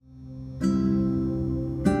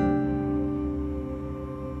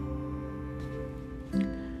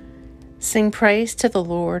Sing praise to the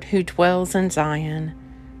Lord who dwells in Zion.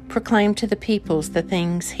 Proclaim to the peoples the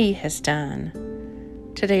things he has done.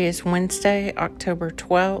 Today is Wednesday, October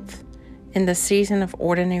 12th, in the season of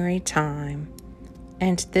ordinary time,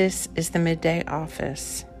 and this is the midday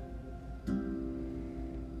office.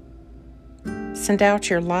 Send out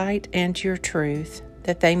your light and your truth,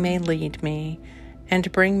 that they may lead me, and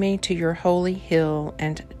bring me to your holy hill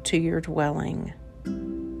and to your dwelling.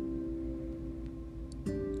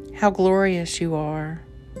 How glorious you are,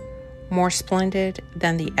 more splendid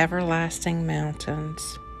than the everlasting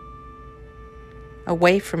mountains.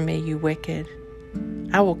 Away from me, you wicked.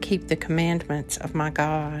 I will keep the commandments of my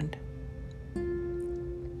God.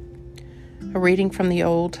 A reading from the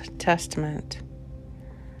Old Testament.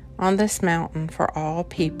 On this mountain for all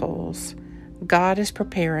peoples, God is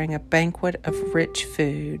preparing a banquet of rich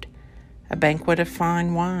food, a banquet of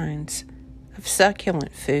fine wines, of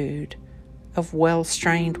succulent food, of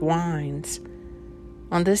well-strained wines.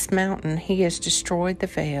 On this mountain he has destroyed the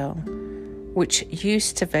veil, which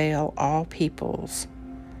used to veil all peoples,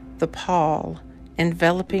 the pall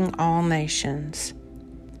enveloping all nations.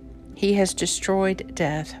 He has destroyed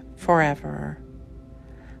death forever.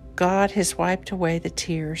 God has wiped away the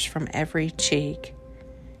tears from every cheek.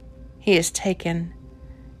 He has taken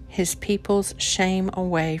his people's shame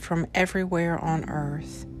away from everywhere on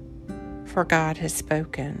earth, for God has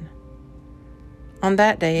spoken. On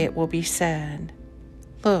that day it will be said,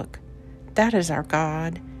 "Look, that is our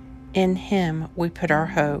God. In him we put our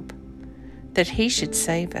hope, that he should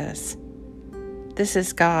save us. This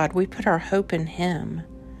is God, we put our hope in him.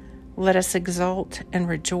 Let us exult and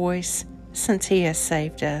rejoice, since he has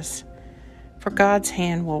saved us. For God's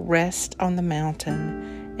hand will rest on the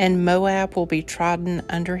mountain, and Moab will be trodden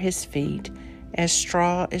under his feet, as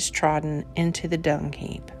straw is trodden into the dung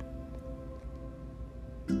heap."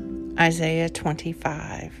 Isaiah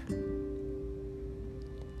 25.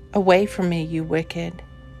 Away from me, you wicked.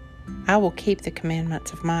 I will keep the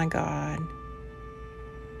commandments of my God.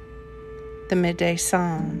 The Midday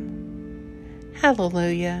Psalm.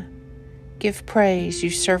 Hallelujah. Give praise, you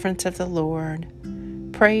servants of the Lord.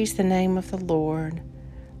 Praise the name of the Lord.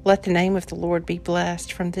 Let the name of the Lord be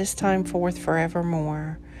blessed from this time forth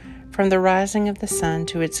forevermore. From the rising of the sun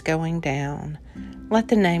to its going down, let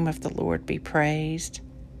the name of the Lord be praised.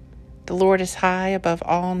 The Lord is high above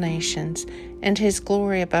all nations, and his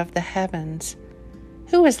glory above the heavens.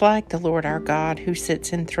 Who is like the Lord our God, who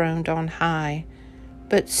sits enthroned on high,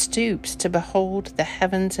 but stoops to behold the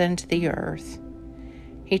heavens and the earth?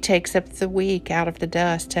 He takes up the weak out of the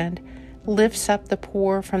dust and lifts up the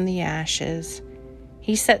poor from the ashes.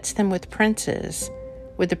 He sets them with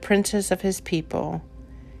the princes of his people.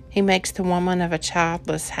 He makes the woman of a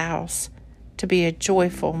childless house to be a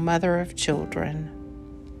joyful mother of children.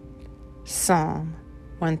 Psalm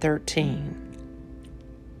 113.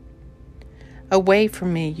 Away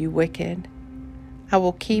from me, you wicked. I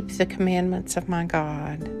will keep the commandments of my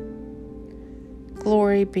God.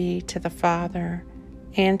 Glory be to the Father,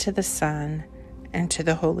 and to the Son, and to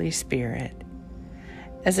the Holy Spirit,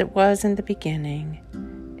 as it was in the beginning,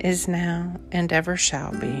 is now, and ever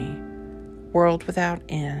shall be, world without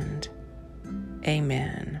end.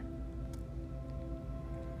 Amen.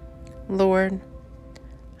 Lord,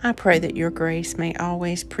 I pray that your grace may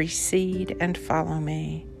always precede and follow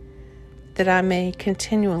me, that I may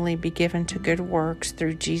continually be given to good works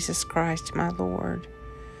through Jesus Christ my Lord,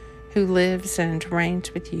 who lives and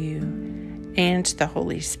reigns with you and the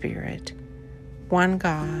Holy Spirit, one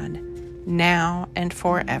God, now and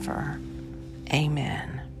forever.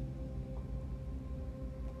 Amen.